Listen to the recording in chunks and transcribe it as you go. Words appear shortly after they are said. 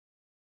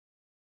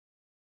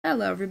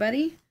Hello,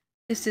 everybody.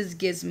 This is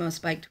Gizmo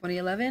Spike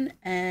 2011,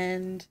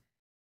 and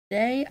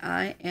today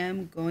I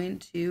am going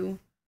to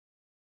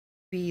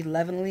be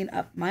leveling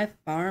up my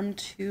farm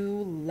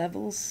to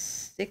level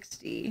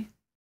 60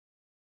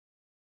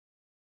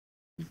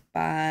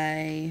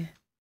 by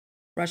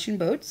rushing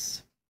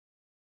boats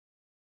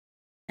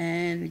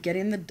and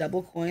getting the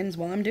double coins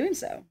while I'm doing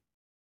so.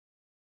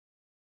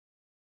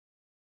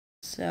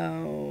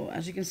 So,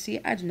 as you can see,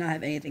 I do not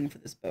have anything for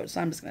this boat,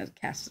 so I'm just going to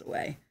cast it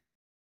away.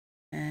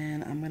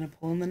 And I'm going to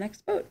pull in the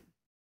next boat.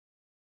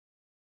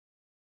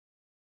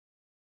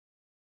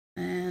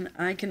 And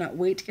I cannot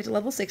wait to get to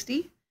level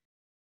 60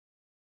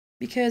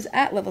 because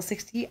at level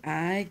 60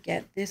 I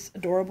get this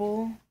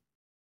adorable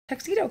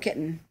Tuxedo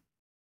Kitten.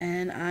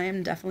 And I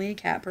am definitely a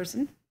cat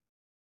person.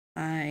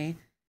 I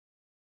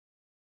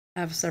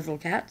have several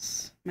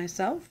cats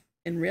myself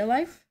in real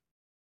life.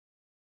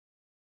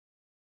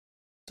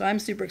 So I'm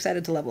super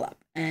excited to level up.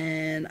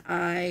 And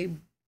I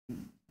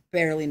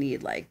barely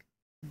need like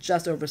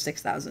just over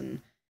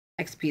 6,000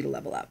 XP to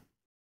level up.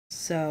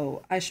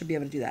 So I should be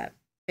able to do that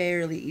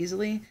fairly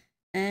easily.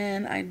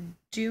 And I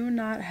do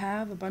not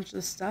have a bunch of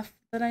the stuff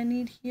that I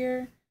need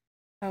here.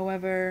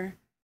 However,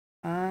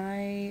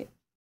 I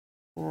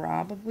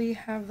probably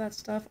have that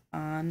stuff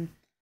on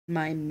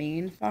my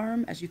main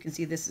farm. As you can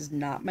see, this is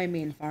not my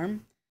main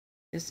farm.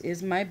 This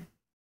is my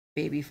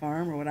baby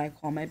farm, or what I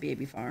call my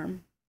baby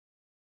farm.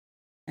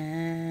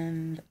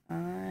 And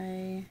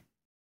I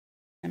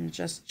am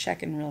just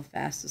checking real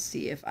fast to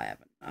see if I have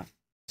enough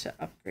to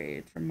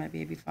upgrade from my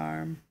baby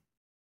farm.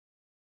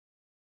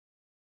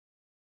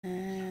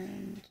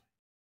 And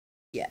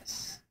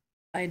yes,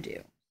 I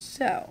do.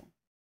 So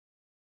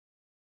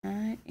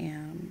I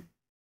am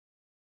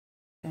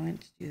going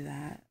to do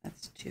that.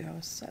 That's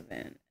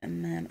 207.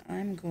 And then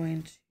I'm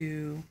going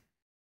to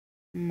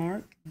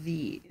mark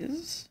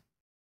these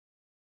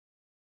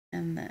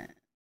and then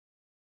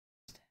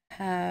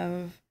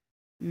have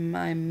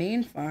my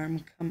main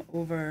farm come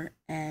over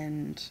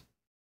and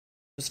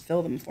just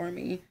fill them for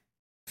me.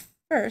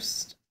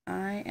 First,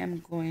 I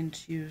am going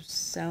to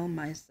sell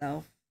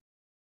myself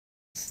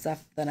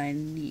stuff that I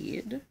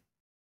need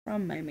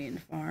from my main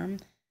farm.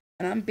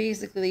 And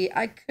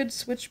I could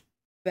switch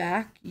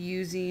back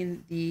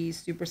using the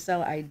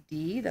Supercell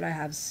ID that I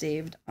have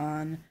saved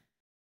on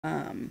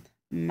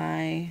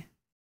my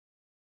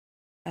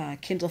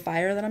Kindle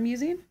Fire that I'm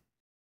using.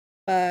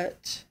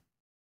 But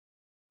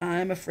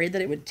I'm afraid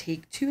that it would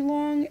take too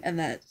long and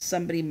that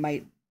somebody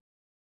might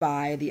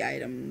buy the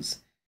items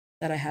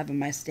that I have in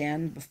my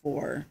stand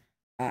before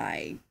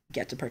I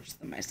get to purchase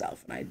them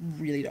myself. And I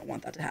really don't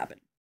want that to happen.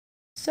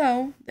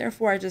 So,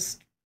 therefore, I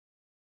just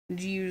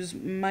use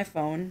my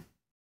phone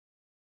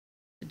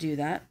to do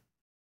that.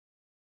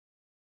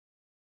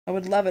 I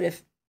would love it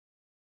if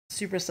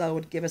Supercell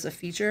would give us a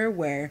feature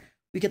where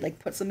we could like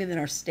put something in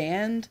our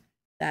stand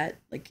that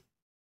like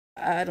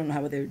I don't know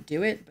how they would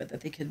do it, but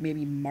that they could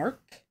maybe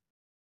mark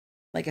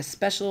like a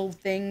special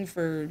thing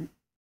for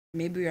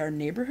maybe our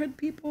neighborhood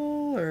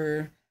people,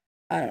 or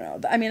I don't know.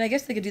 I mean, I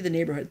guess they could do the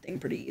neighborhood thing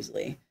pretty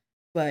easily,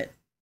 but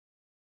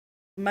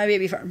my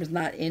baby farm is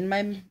not in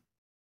my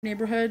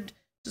neighborhood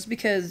just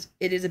because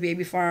it is a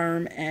baby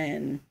farm,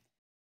 and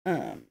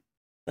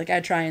like I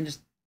try and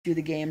just do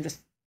the game just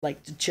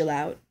like to chill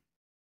out,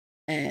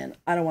 and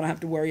I don't want to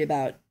have to worry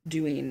about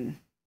doing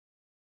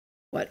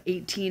what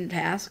 18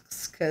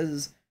 tasks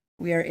because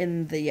we are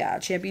in the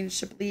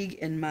championship league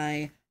in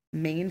my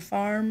main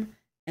farm,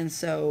 and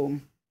so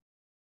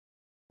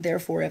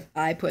therefore if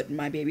I put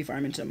my baby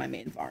farm into my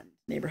main farm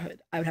neighborhood,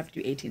 I would have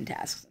to do 18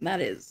 tasks, and that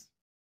is,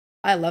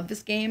 I love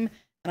this game,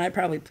 and I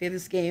probably play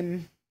this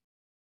game,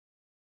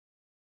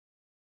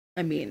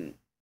 I mean,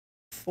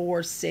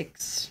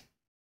 4-6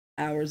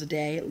 hours a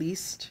day at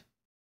least,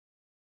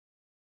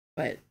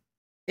 but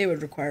it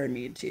would require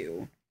me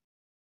to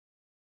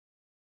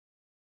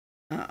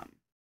um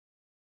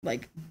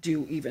like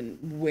do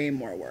even way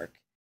more work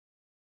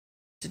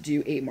to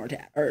do 9 more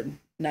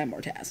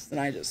tasks, and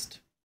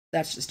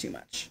that's just too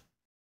much.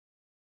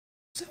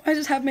 So I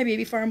just have my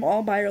baby farm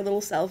all by her little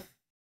self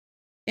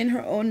in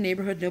her own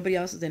neighborhood. Nobody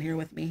else is in here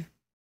with me.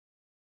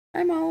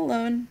 I'm all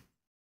alone.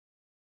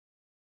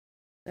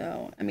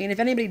 So, I mean, if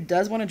anybody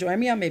does want to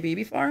join me on my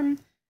baby farm,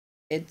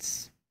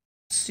 it's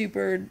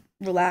super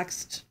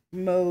relaxed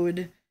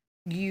mode.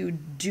 You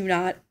do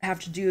not have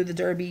to do the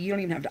derby. You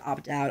don't even have to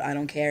opt out. I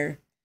don't care.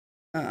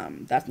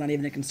 That's not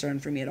even a concern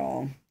for me at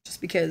all.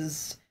 Just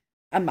because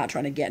I'm not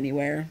trying to get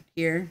anywhere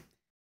here.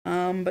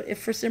 But if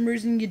for some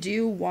reason you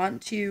do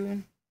want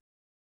to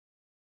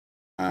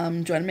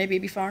join my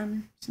baby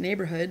farm's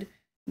neighborhood,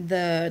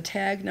 the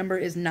tag number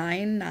is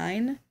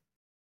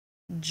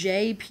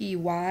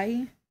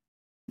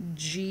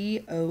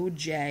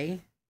 99JPYGOJ.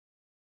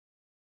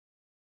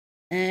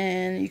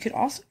 And you could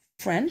also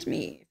friend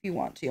me if you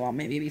want to on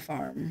my baby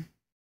farm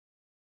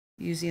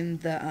using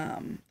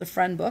the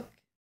friend book,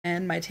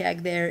 and my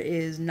tag there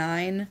is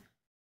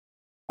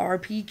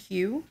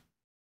 9RPQLL88V,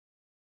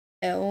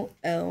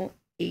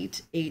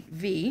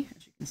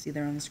 as you can see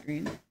there on the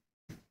screen.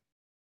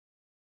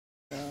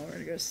 So we're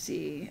gonna go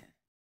see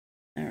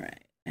All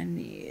right, I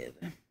need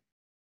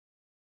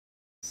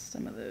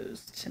some of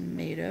those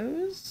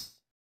tomatoes.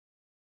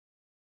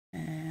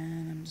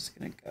 And I'm just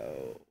going to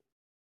go.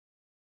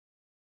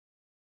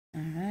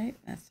 All right,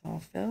 that's all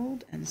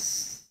filled. And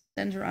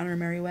send her on her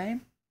merry way.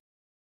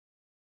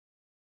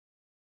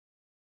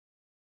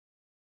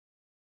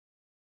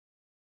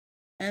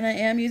 And I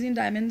am using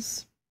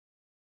diamonds.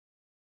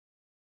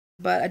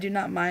 But I do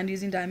not mind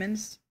using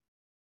diamonds.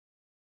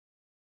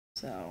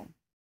 So.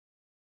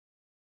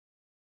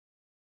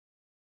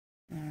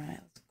 All right,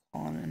 let's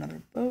call on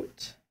another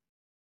boat.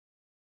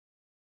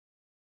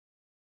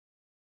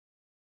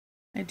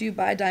 I do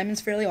buy diamonds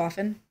fairly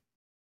often.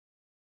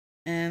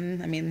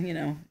 And, I mean, you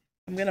know,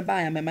 I'm going to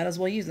buy them. I might as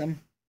well use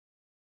them.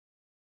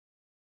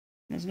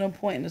 There's no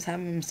point in just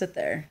having them sit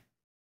there.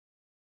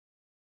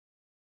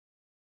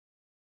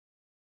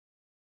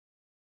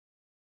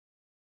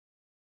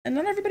 And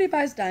not everybody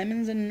buys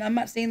diamonds, and I'm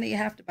not saying that you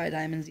have to buy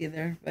diamonds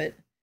either, but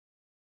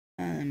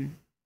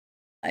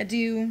I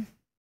do.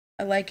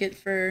 I like it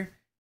for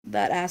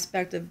that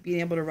aspect of being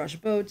able to rush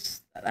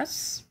boats.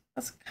 That's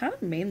kind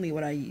of mainly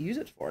what I use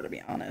it for, to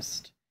be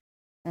honest.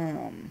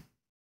 Um,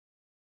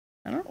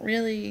 I don't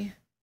really.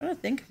 I don't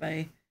think if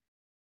I.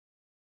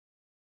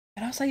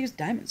 What else I use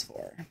diamonds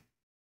for?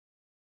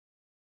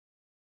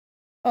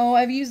 Oh,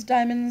 I've used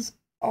diamonds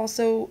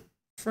also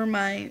for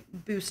my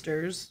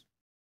boosters.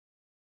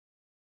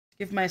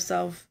 Give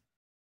myself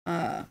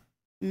uh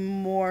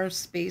more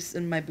space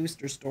in my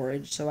booster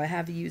storage, so I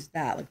have used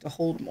that like to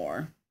hold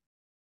more.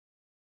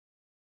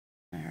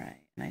 All right,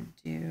 and I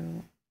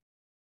do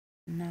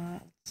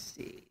not, let's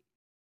see.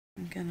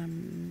 I'm gonna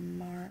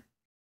mark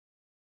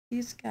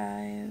these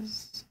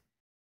guys,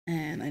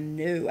 and I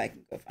know I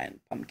can go find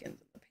pumpkins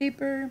in the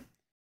paper,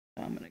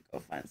 so I'm gonna go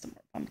find some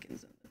more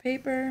pumpkins in the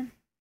paper.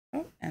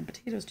 Oh, and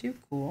potatoes too.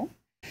 Cool.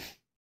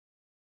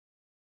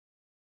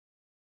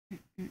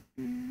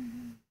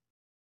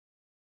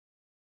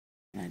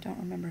 And I don't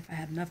remember if I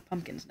have enough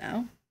pumpkins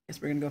now.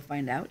 Guess we're gonna go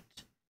find out.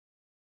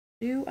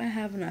 Do I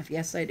have enough?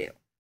 Yes, I do.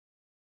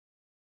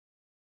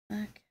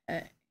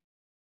 Okay.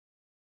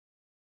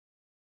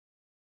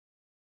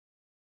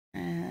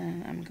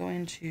 And I'm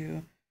going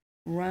to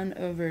run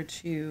over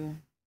to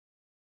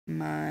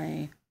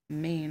my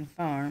main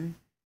farm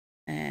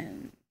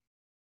and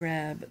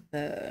grab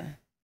the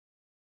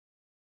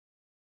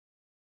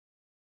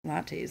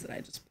lattes that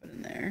I just put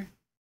in there.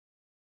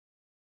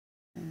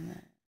 And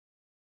then,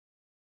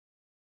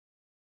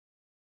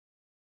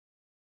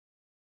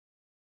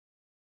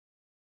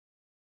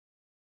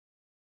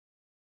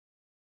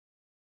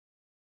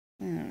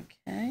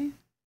 okay,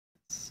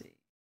 let's see.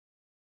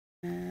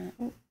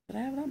 Oh, did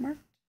I have that marked?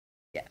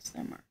 Yes,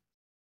 they're marked.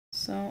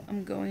 So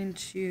I'm going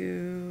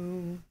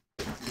to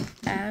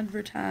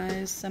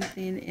advertise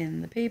something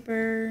in the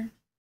paper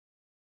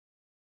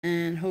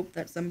and hope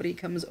that somebody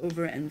comes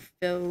over and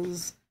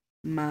fills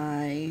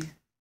my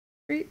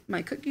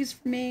cookies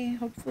for me,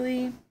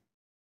 hopefully.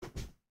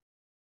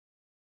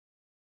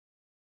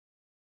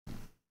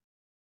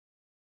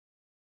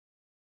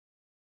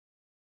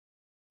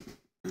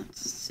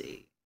 Let's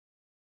see.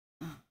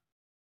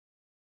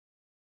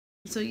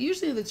 So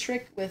usually the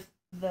trick with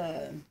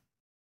the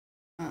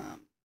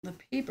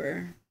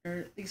paper, or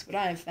at least what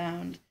I've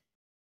found,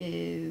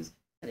 is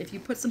that if you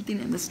put something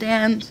in the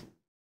stand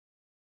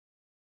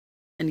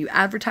and you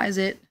advertise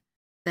it,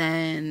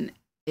 then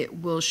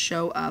it will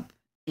show up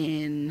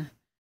in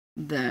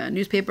the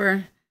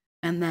newspaper,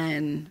 and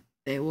then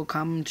they will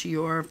come to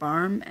your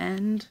farm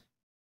and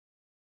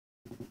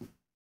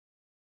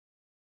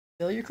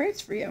fill your crates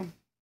for you.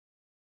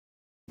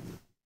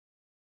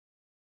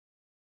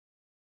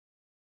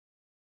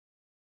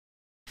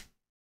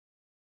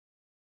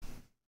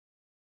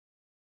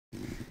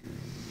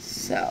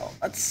 So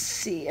let's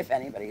see if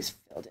anybody's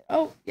filled it.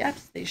 Oh,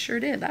 yes, they sure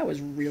did. That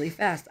was really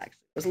fast, actually.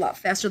 It was a lot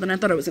faster than I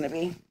thought it was going to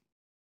be.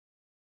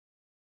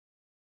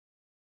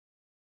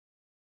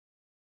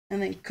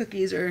 And then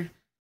cookies are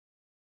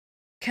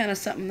kind of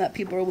something that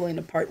people are willing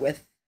to part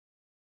with.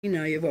 You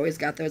know, you've always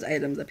got those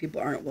items that people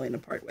aren't willing to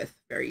part with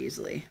very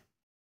easily.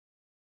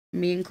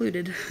 Me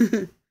included.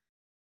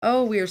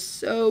 Oh, we are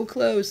so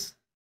close.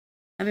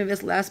 I think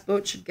this last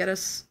boat should put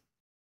us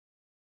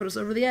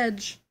over the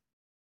edge.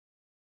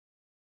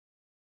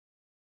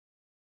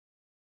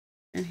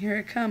 And here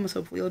it comes.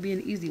 Hopefully it'll be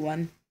an easy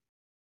one.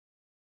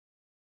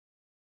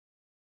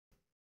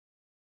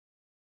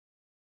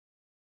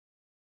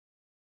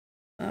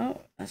 Oh,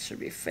 that should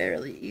be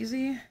fairly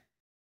easy.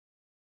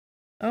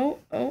 Oh,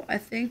 I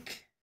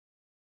think.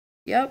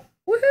 Yep.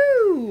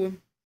 Woohoo!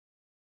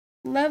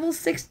 Level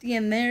 60,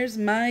 and there's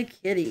my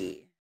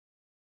kitty.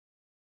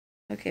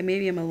 Okay,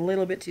 maybe I'm a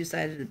little bit too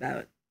excited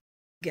about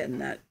getting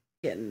that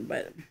kitten,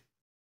 but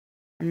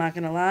I'm not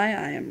gonna lie,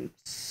 I am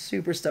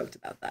super stoked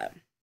about that.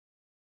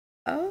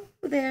 Oh,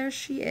 there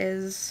she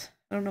is.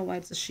 I don't know why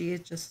it's a she,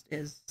 it just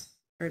is.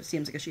 Or it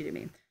seems like a she to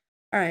me.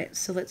 Alright,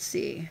 so let's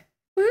see.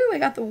 Woo, I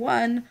got the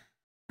one.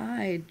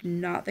 I do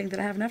not think that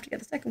I have enough to get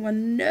the second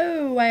one.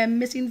 No, I am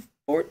missing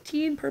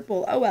 14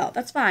 purple. Oh well,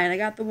 that's fine. I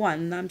got the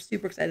one. I'm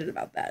super excited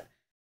about that.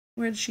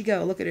 Where'd she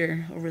go? Look at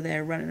her over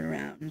there running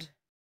around.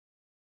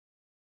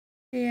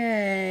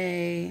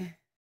 Yay.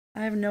 I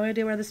have no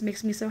idea why this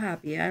makes me so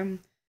happy. I'm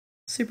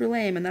super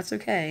lame, and that's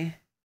okay.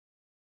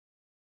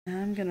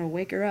 I'm gonna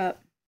wake her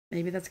up.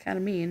 Maybe that's kind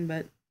of mean,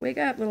 but wake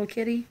up, little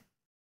kitty.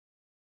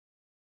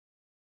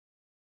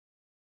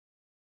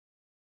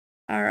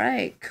 All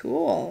right,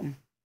 cool.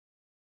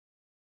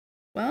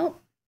 Well,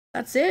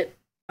 that's it.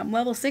 I'm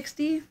level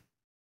 60.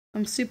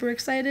 I'm super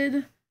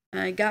excited.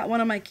 I got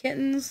one of my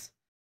kittens,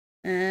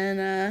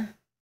 and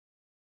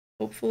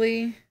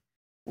hopefully,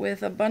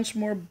 with a bunch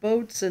more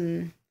boats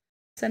and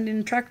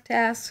sending truck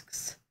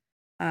tasks,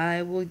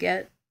 I will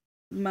get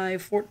my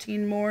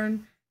 14 more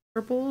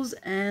purples,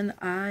 and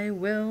I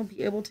will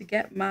be able to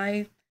get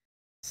my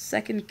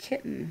second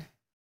kitten.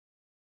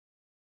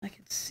 I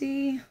can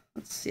see.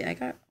 Let's see. I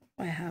got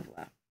what I have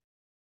left.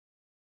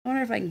 I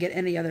wonder if I can get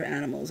any other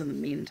animals in the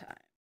meantime.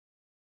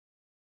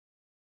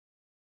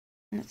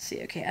 Let's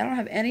see. Okay, I don't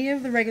have any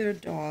of the regular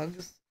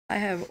dogs. I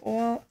have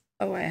all.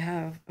 Oh, I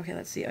have. Okay,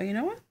 let's see. Oh, you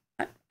know what?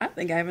 I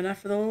think I have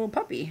enough for the little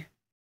puppy.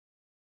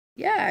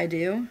 Yeah, I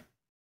do.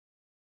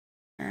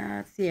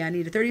 Let's see. I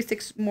need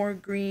 36 more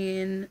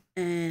green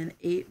and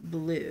 8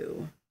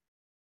 blue.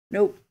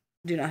 Nope,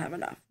 do not have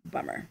enough.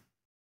 Bummer.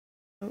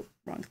 Oh,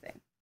 wrong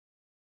thing.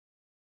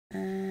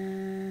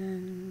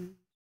 And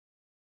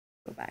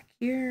go back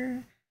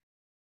here.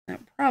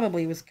 That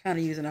probably was kind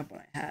of using up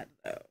what I had,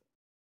 though.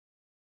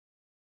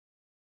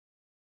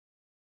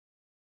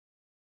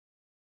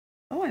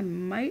 Oh, I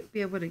might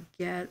be able to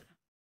get.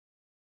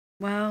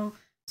 Well,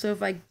 so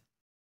if I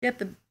get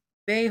the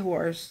bay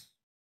horse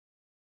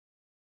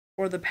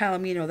or the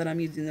palomino, then I'm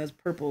using those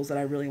purples that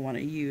I really want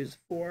to use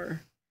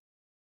for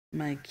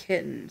my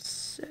kitten.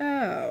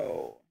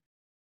 So.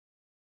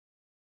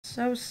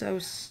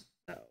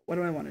 What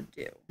do I want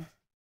to do?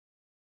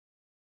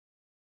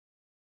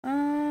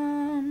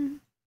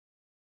 Um,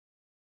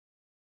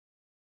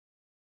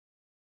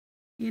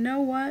 you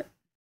know what?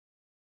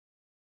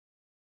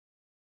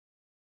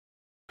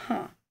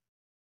 Huh.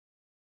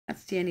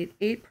 Let's see, I need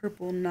 8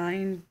 purple,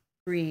 9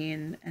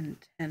 green, and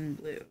 10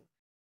 blue.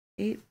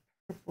 8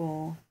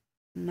 purple,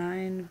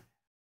 9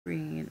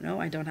 green. No,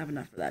 I don't have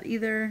enough for that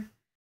either.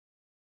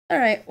 All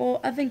right,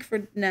 well, I think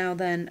for now,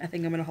 then, I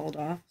think I'm going to hold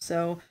off.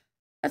 So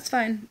that's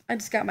fine. I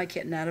just got my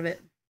kitten out of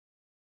it.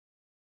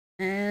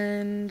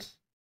 And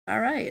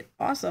all right,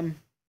 awesome.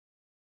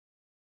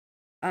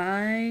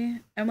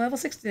 I am level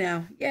 60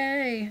 now.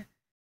 Yay!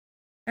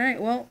 All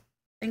right, well,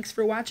 thanks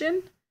for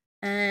watching.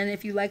 And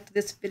if you liked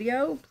this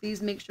video,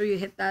 please make sure you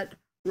hit that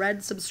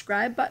red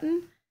subscribe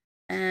button.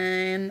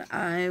 And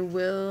I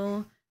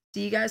will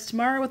see you guys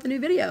tomorrow with a new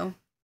video.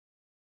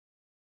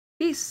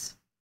 Peace.